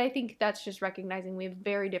up. But I think that's just recognizing we have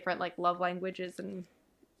very different like love languages and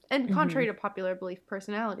contrary to popular belief,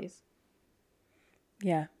 personalities.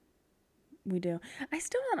 Yeah, we do. I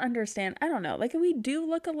still don't understand. I don't know. Like we do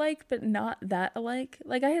look alike, but not that alike.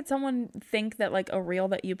 Like I had someone think that like a reel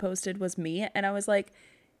that you posted was me. And I was like,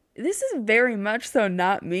 this is very much so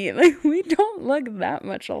not me. Like we don't look that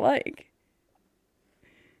much alike.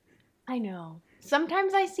 I know.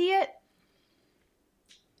 Sometimes I see it,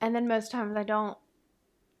 and then most times I don't.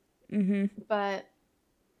 But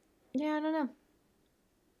yeah, I don't know.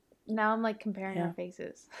 Now I'm like comparing our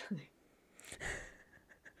faces.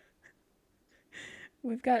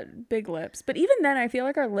 We've got big lips, but even then, I feel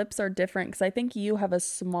like our lips are different because I think you have a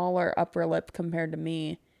smaller upper lip compared to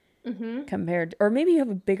me. Or maybe you have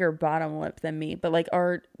a bigger bottom lip than me, but like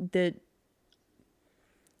the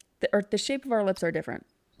shape of our lips are different.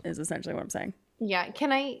 Is essentially what I'm saying. Yeah.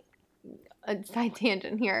 Can I, a side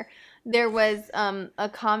tangent here. There was a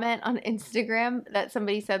comment on Instagram that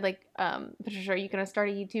somebody said like, Patricia, are you going to start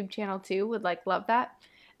a YouTube channel too? Would like love that.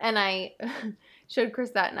 And I showed Chris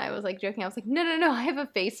that and I was like joking. I was like, no, I have a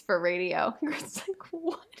face for radio. And Chris was like,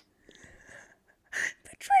 what?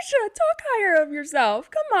 Patricia, talk higher of yourself.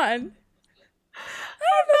 Come on. I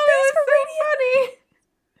have a face for radio.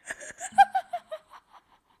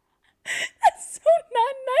 That's so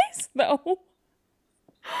not nice, though.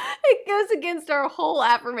 It goes against our whole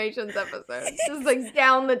affirmations episode. Just like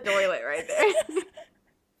down the toilet right there.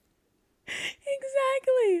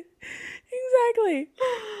 Exactly.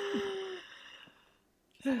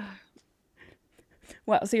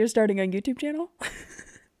 Wow, so you're starting a YouTube channel?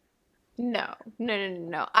 No.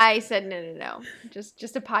 I said no.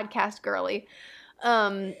 Just a podcast girly.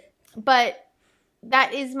 But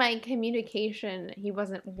that is my communication. He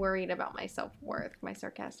wasn't worried about my self-worth. My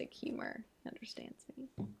sarcastic humor understands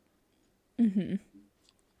me.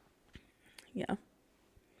 Yeah.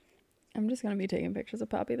 I'm just going to be taking pictures of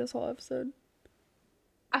Poppy this whole episode.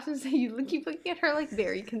 I was going to say, you keep looking at her like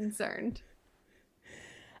very concerned.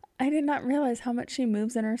 I did not realize how much she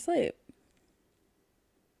moves in her sleep.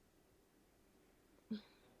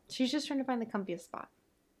 She's just trying to find the comfiest spot.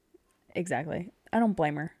 Exactly. I don't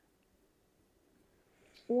blame her.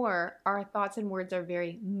 Or our thoughts and words are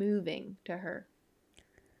very moving to her.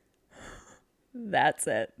 That's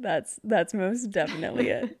it. That's most definitely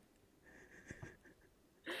it.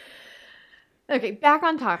 Okay, back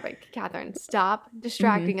on topic, Catherine. Stop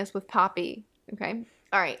distracting us with Poppy. Okay?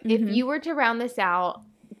 All right. If you were to round this out,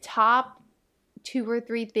 top 2 or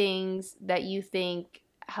 3 things that you think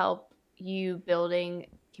help you building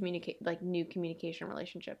new communication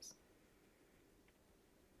relationships.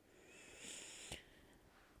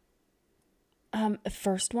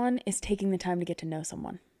 First one is taking the time to get to know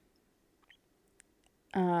someone.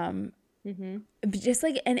 Just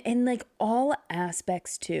like, and like all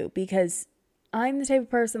aspects too, because I'm the type of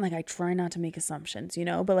person, like I try not to make assumptions, you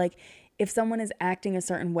know, but like if someone is acting a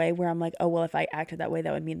certain way where I'm like, oh, well, if I acted that way,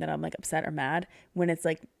 that would mean that I'm like upset or mad, when it's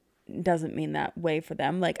like, doesn't mean that way for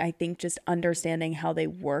them. Like I think just understanding how they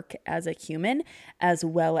work as a human as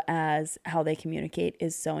well as how they communicate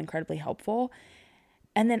is so incredibly helpful.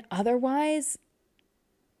 And then otherwise,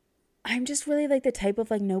 I'm just really like the type of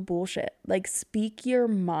like no bullshit, like speak your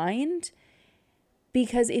mind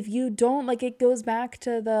Because if you don't, like, it goes back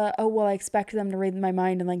to the, oh, well, I expect them to read my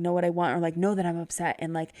mind and, like, know what I want, or, like, know that I'm upset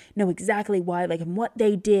and, like, know exactly why, like, and what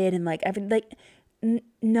they did, and, like, every, like,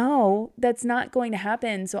 no, that's not going to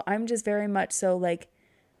happen. So I'm just very much so, like,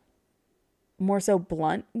 more so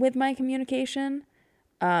blunt with my communication.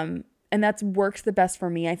 And that's worked the best for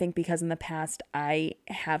me, I think, because in the past I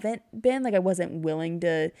haven't been, like, I wasn't willing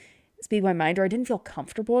to speak my mind, or I didn't feel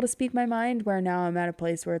comfortable to speak my mind, where now I'm at a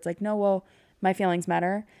place where it's like, no, well, my feelings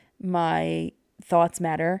matter, my thoughts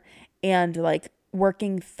matter, and, like,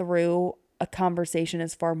 working through a conversation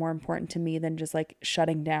is far more important to me than just, like,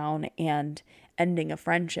 shutting down and ending a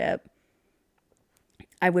friendship.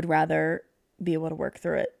 I would rather be able to work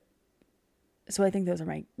through it. So I think those are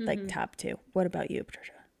my, like, top two. What about you,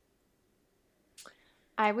 Patricia?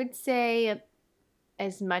 I would say,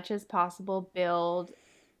 as much as possible, build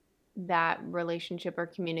that relationship or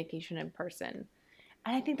communication in person.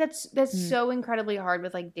 And I think that's so incredibly hard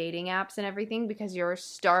with, like, dating apps and everything, because you're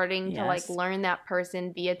starting to, like, learn that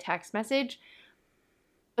person via text message.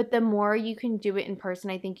 But the more you can do it in person,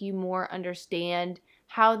 I think you more understand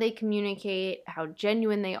how they communicate, how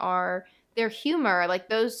genuine they are, their humor, like,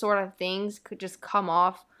 those sort of things could just come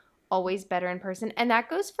off always better in person. And that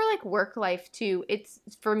goes for, like, work life too. It's,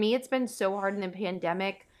 for me, it's been so hard in the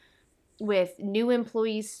pandemic with new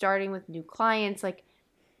employees starting with new clients. Like,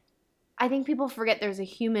 I think people forget there's a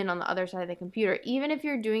human on the other side of the computer, even if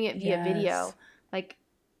you're doing it via video. Like,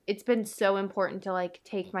 it's been so important to, like,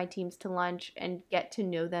 take my teams to lunch and get to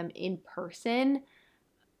know them in person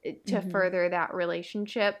to further that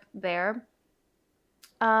relationship there.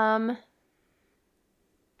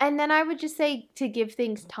 And then I would just say to give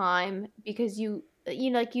things time, because you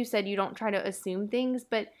know, like you said, you don't try to assume things,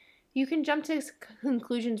 but you can jump to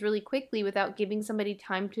conclusions really quickly without giving somebody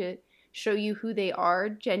time to show you who they are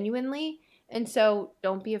genuinely. And so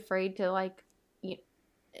don't be afraid to, like,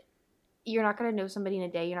 you're not going to know somebody in a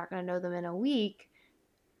day. You're not going to know them in a week.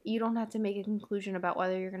 You don't have to make a conclusion about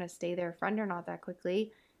whether you're going to stay their friend or not that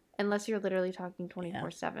quickly, unless you're literally talking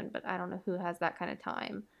 24/7. But I don't know who has that kind of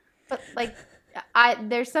time. But, like,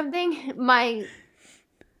 there's something my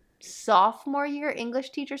sophomore year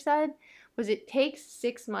English teacher said, was it takes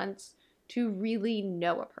 6 months to really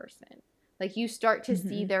know a person. Like, you start to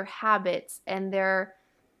see their habits and their,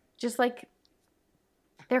 just, like,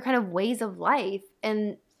 their kind of ways of life.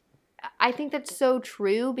 And I think that's so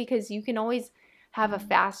true, because you can always have a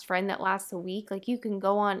fast friend that lasts a week. Like, you can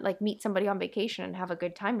go on, like, meet somebody on vacation and have a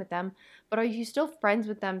good time with them, but are you still friends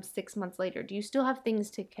with them 6 months later? Do you still have things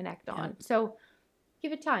to connect on? So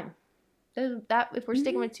give it time. That, if we're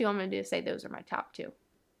sticking with two, I'm going to say those are my top two.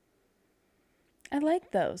 I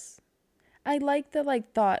like those. I like the,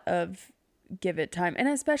 like, thought of give it time. And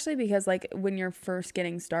especially because, like, when you're first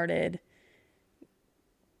getting started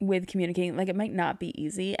with communicating, like, it might not be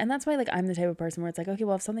easy. And that's why, like, I'm the type of person where it's like, okay,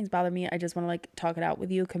 well, if something's bothering me, I just want to, like, talk it out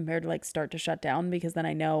with you, compared to, like, start to shut down, because then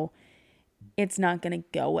I know it's not going to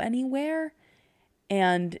go anywhere.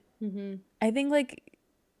 And I think, like,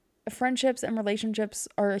 friendships and relationships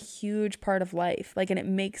are a huge part of life. Like, and it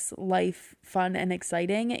makes life fun and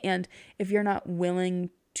exciting. And if you're not willing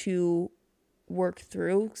to work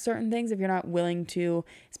through certain things, if you're not willing to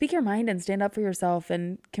speak your mind and stand up for yourself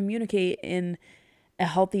and communicate in a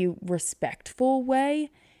healthy, respectful way,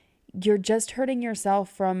 you're just hurting yourself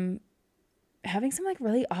from having some, like,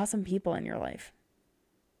 really awesome people in your life.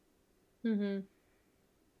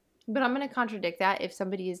 But I'm going to contradict that. If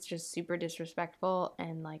somebody is just super disrespectful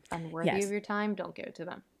and, like, unworthy of your time, don't give it to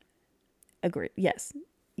them. Agree. Yes.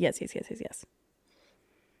 Yeah.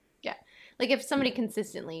 Like, if somebody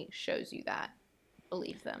consistently shows you that,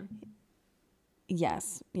 believe them.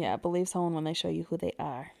 Yes. Yeah. Believe someone when they show you who they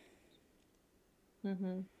are.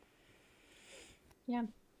 Yeah.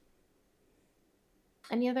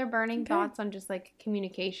 Any other burning thoughts on just, like,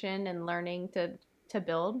 communication and learning to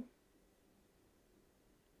build?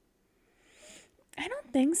 I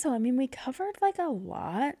don't think so. I mean, we covered, like, a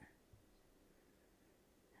lot.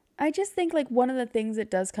 I just think, like, one of the things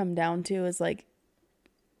it does come down to is, like,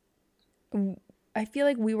 I feel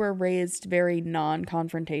like we were raised very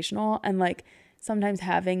non-confrontational, and, like, sometimes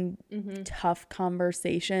having tough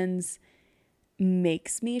conversations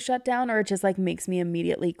makes me shut down, or it just, like, makes me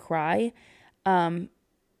immediately cry. But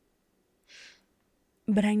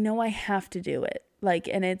I know I have to do it. Like,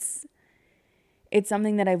 and it's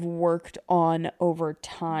something that I've worked on over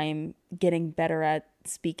time, getting better at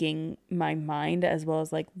speaking my mind, as well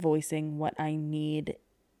as, like, voicing what I need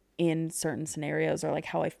in certain scenarios, or, like,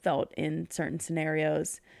 how I felt in certain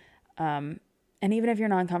scenarios. And even if you're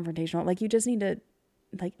non-confrontational, like, you just need to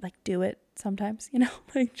like do it sometimes, you know,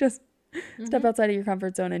 like, just Step outside of your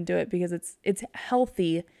comfort zone and do it, because it's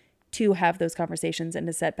healthy to have those conversations and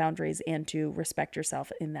to set boundaries and to respect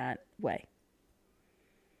yourself in that way.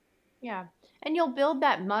 Yeah. And you'll build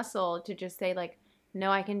that muscle to just say like,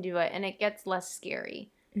 no, I can do it. And it gets less scary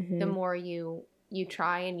the more you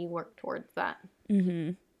try and you work towards that.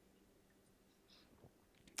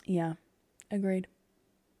 Yeah. Agreed.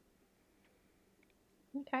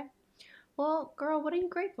 Okay. Well, girl, what are you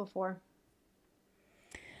grateful for?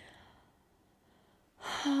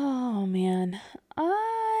 Oh man.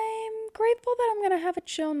 I'm grateful that I'm going to have a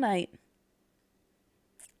chill night.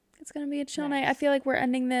 It's going to be a chill night. I feel like we're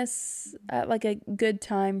ending this at like a good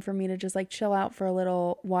time for me to just like chill out for a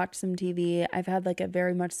little, watch some TV. I've had like a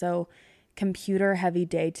very much so computer heavy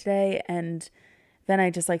day today, and then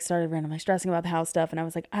I just like started randomly stressing about the house stuff, and I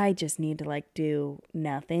was like, I just need to like do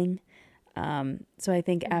nothing. So I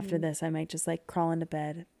think after this I might just like crawl into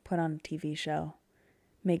bed, put on a TV show,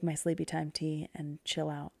 make my sleepy time tea, and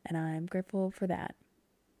chill out. And I'm grateful for that.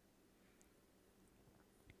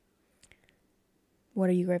 What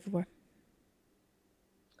are you grateful for?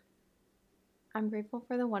 I'm grateful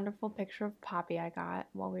for the wonderful picture of Poppy I got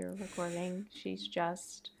while we were recording. She's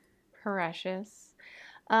just precious.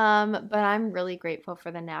 But I'm really grateful for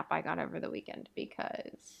the nap I got over the weekend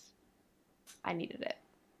because I needed it.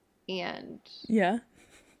 And yeah,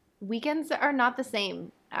 weekends are not the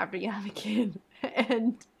same after you have a kid.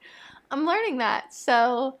 And I'm learning that.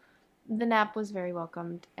 So the nap was very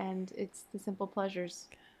welcomed, and it's the simple pleasures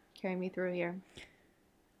carrying me through here.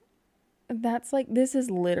 that's like, this is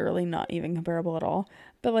literally not even comparable at all.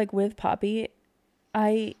 But like with Poppy,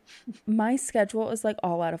 my schedule is like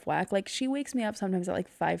all out of whack. Like she wakes me up sometimes at like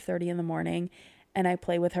 5:30 in the morning, and I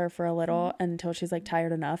play with her for a little until she's like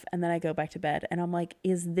tired enough, and then I go back to bed. And I'm like,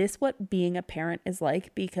 is this what being a parent is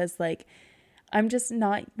like? Because like I'm just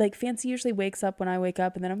not like, Fancy usually wakes up when I wake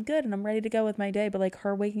up, and then I'm good and I'm ready to go with my day. But like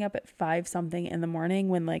her waking up at 5 something in the morning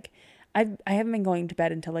when like I haven't been going to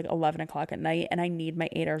bed until like 11 o'clock at night, and I need my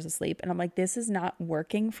 8 hours of sleep. And I'm like, this is not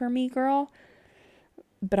working for me, girl.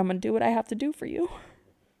 But I'm going to do what I have to do for you.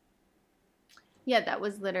 Yeah, that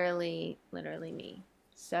was literally me.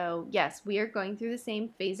 So, yes, we are going through the same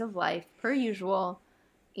phase of life per usual.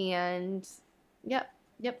 And yep,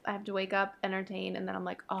 I have to wake up, entertain, and then I'm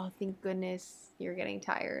like, oh, thank goodness you're getting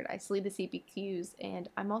tired. I sleep the CPQs, and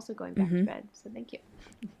I'm also going back to bed. So, thank you.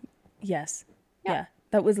 Yes. Yeah.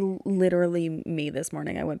 That was literally me this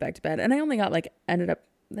morning. I went back to bed, and I only got like, that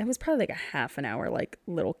was probably like a half an hour, like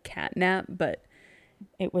little cat nap, but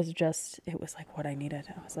it was like what I needed.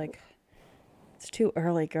 I was like, it's too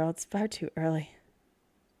early, girl. It's far too early.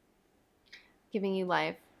 Giving you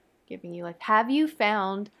life. Have you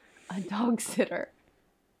found a dog sitter?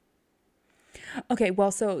 Okay.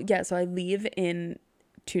 Well, so I leave in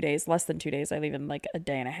 2 days, less than 2 days. I leave in like a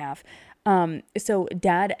day and a half. So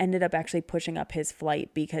Dad ended up actually pushing up his flight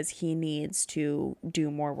because he needs to do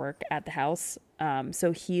more work at the house.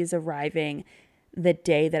 So he's arriving the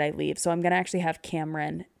day that I leave. So I'm going to actually have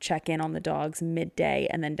Cameron check in on the dogs midday,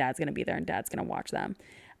 and then Dad's going to be there and Dad's going to watch them.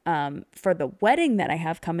 For the wedding that I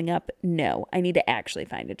have coming up, no, I need to actually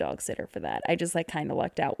find a dog sitter for that. I just like kind of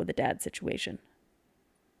lucked out with the dad situation.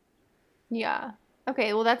 Yeah.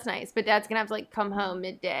 Okay, well that's nice. But Dad's gonna have to like come home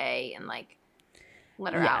midday and like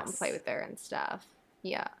let her out and play with her and stuff.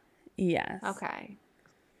 Yeah. Yes. Okay.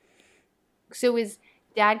 So is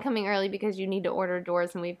Dad coming early because you need to order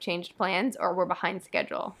doors and we've changed plans, or we're behind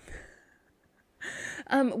schedule?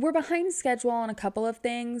 We're behind schedule on a couple of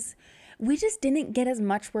things. We just didn't get as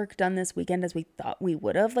much work done this weekend as we thought we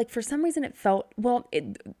would have. Like for some reason it felt, well,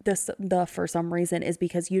 the for some reason is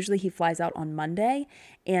because usually he flies out on Monday,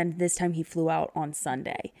 and this time he flew out on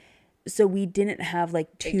Sunday. So we didn't have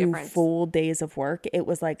like two full days of work. It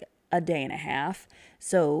was like a day and a half.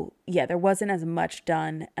 So yeah, there wasn't as much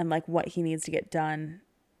done, and like what he needs to get done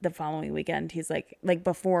the following weekend, he's like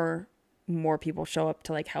before more people show up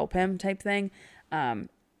to like help him type thing.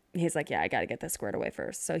 He's like, yeah, I got to get this squared away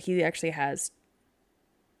first. So he actually has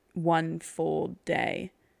one full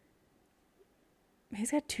day.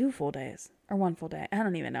 He's got 2 full days or 1 full day. I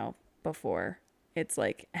don't even know, before it's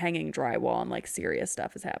like hanging drywall and like serious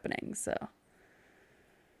stuff is happening. So.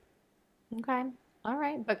 Okay. All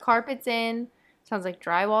right. But carpet's in. Sounds like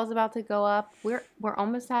drywall's about to go up. We're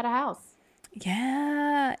almost out of house.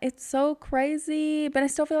 Yeah, it's so crazy. But I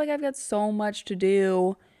still feel like I've got so much to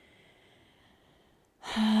do.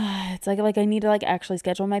 It's like I need to like actually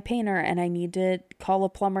schedule my painter, and I need to call a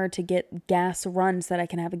plumber to get gas run so that I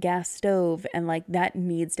can have a gas stove, and like that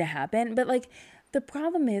needs to happen. But like the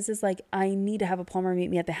problem is like I need to have a plumber meet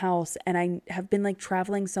me at the house, and I have been like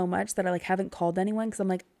traveling so much that I like haven't called anyone because I'm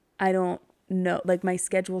like, I don't know, like my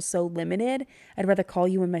schedule's so limited. I'd rather call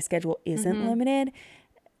you when my schedule isn't limited,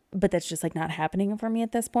 but that's just like not happening for me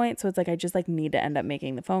at this point. So it's like I just like need to end up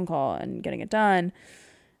making the phone call and getting it done.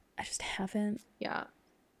 I just haven't. Yeah.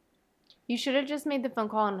 You should have just made the phone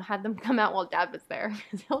call and had them come out while Dad was there.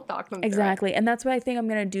 He'll talk them Exactly. And that's what I think I'm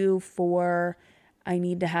going to do for, I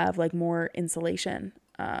need to have like more insulation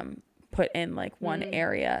put in like one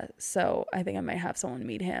area. So I think I might have someone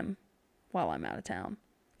meet him while I'm out of town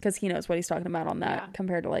because he knows what he's talking about on that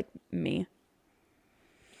compared to like me.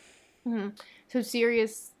 So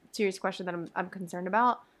serious question that I'm concerned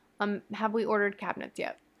about. Have we ordered cabinets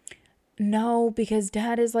yet? No, because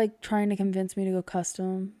Dad is like trying to convince me to go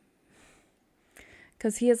custom.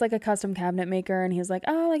 Because he is like a custom cabinet maker and he's like,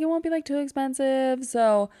 oh, like it won't be like too expensive.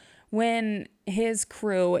 So when his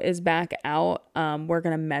crew is back out, we're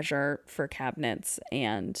going to measure for cabinets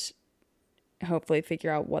and hopefully figure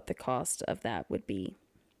out what the cost of that would be.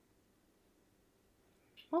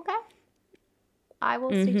 Okay. I will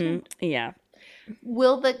stay tuned. Yeah.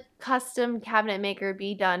 Will the custom cabinet maker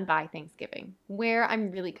be done by Thanksgiving? Where I'm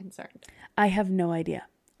really concerned. I have no idea.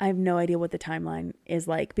 I have no idea what the timeline is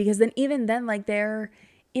like because then even then like they're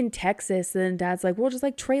in Texas and Dad's like, we'll just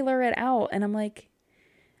like trailer it out. And I'm like,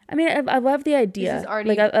 I mean, I love the idea.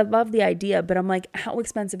 Like I love the idea, but I'm like, how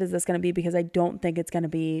expensive is this going to be? Because I don't think it's going to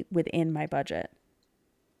be within my budget.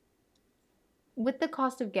 With the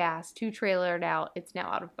cost of gas to trailer it out, it's now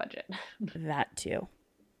out of budget. That too.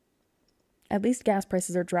 At least gas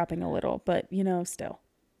prices are dropping a little, but you know, still.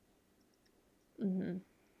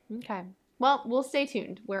 Okay. Well, we'll stay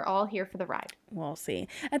tuned. We're all here for the ride. We'll see.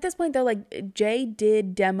 At this point, though, like Jay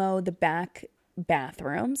did demo the back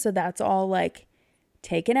bathroom. So that's all like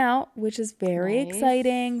taken out, which is very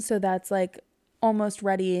exciting. So that's like almost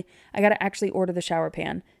ready. I got to actually order the shower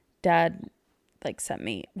pan. Dad like sent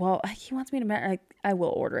me. Well, he wants me to, I will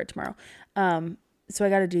order it tomorrow. So I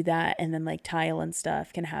got to do that. And then like tile and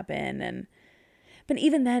stuff can happen. But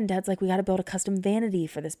even then, Dad's like, we got to build a custom vanity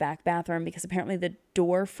for this back bathroom because apparently the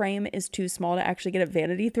door frame is too small to actually get a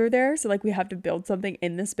vanity through there. So like we have to build something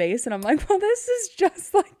in the space. And I'm like, well, this is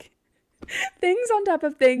just like things on top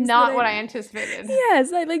of things. Not what I anticipated.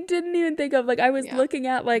 Yes, I like didn't even think of. Like I was looking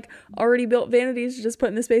at like already built vanities to just put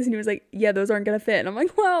in the space. And he was like, yeah, those aren't going to fit. And I'm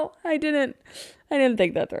like, well, I didn't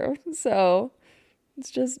think that through. So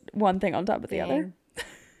it's just one thing on top of the other.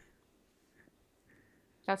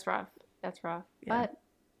 That's rough. Yeah. But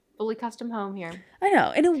fully custom home here. I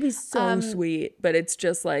know. And it would be so sweet. But it's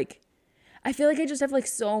just like, I feel like I just have like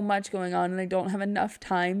so much going on and I don't have enough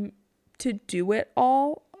time to do it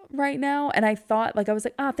all right now. And I thought like, I was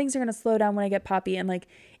like, things are going to slow down when I get Poppy. And like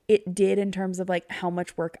it did in terms of like how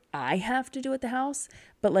much work I have to do at the house.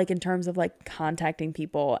 But like in terms of like contacting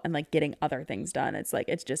people and like getting other things done, it's like,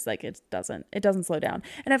 it's just like, it doesn't slow down.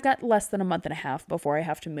 And I've got less than a month and a half before I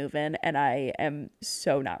have to move in. And I am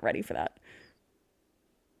so not ready for that.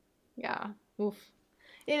 Yeah. Oof.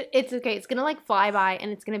 It's okay. It's going to like fly by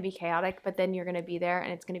and it's going to be chaotic, but then you're going to be there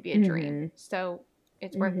and it's going to be a dream. So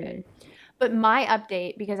it's worth it. But my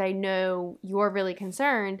update, because I know you're really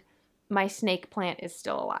concerned, my snake plant is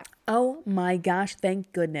still alive. Oh my gosh.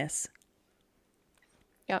 Thank goodness.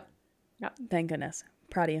 Yep. Thank goodness.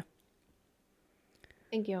 Proud of you.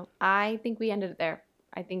 Thank you. I think we ended it there.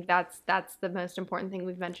 I think that's the most important thing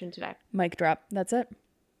we've mentioned today. Mic drop. That's it.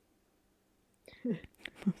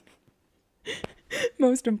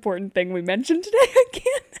 Most important thing we mentioned today again.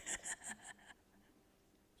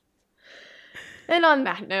 And on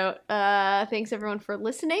that note, thanks everyone for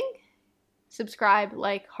listening. Subscribe,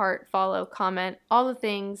 like, heart, follow, comment, all the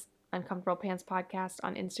things. Uncomfortable Pants Podcast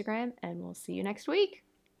on Instagram, and we'll see you next week.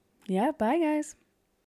 Yeah, bye guys.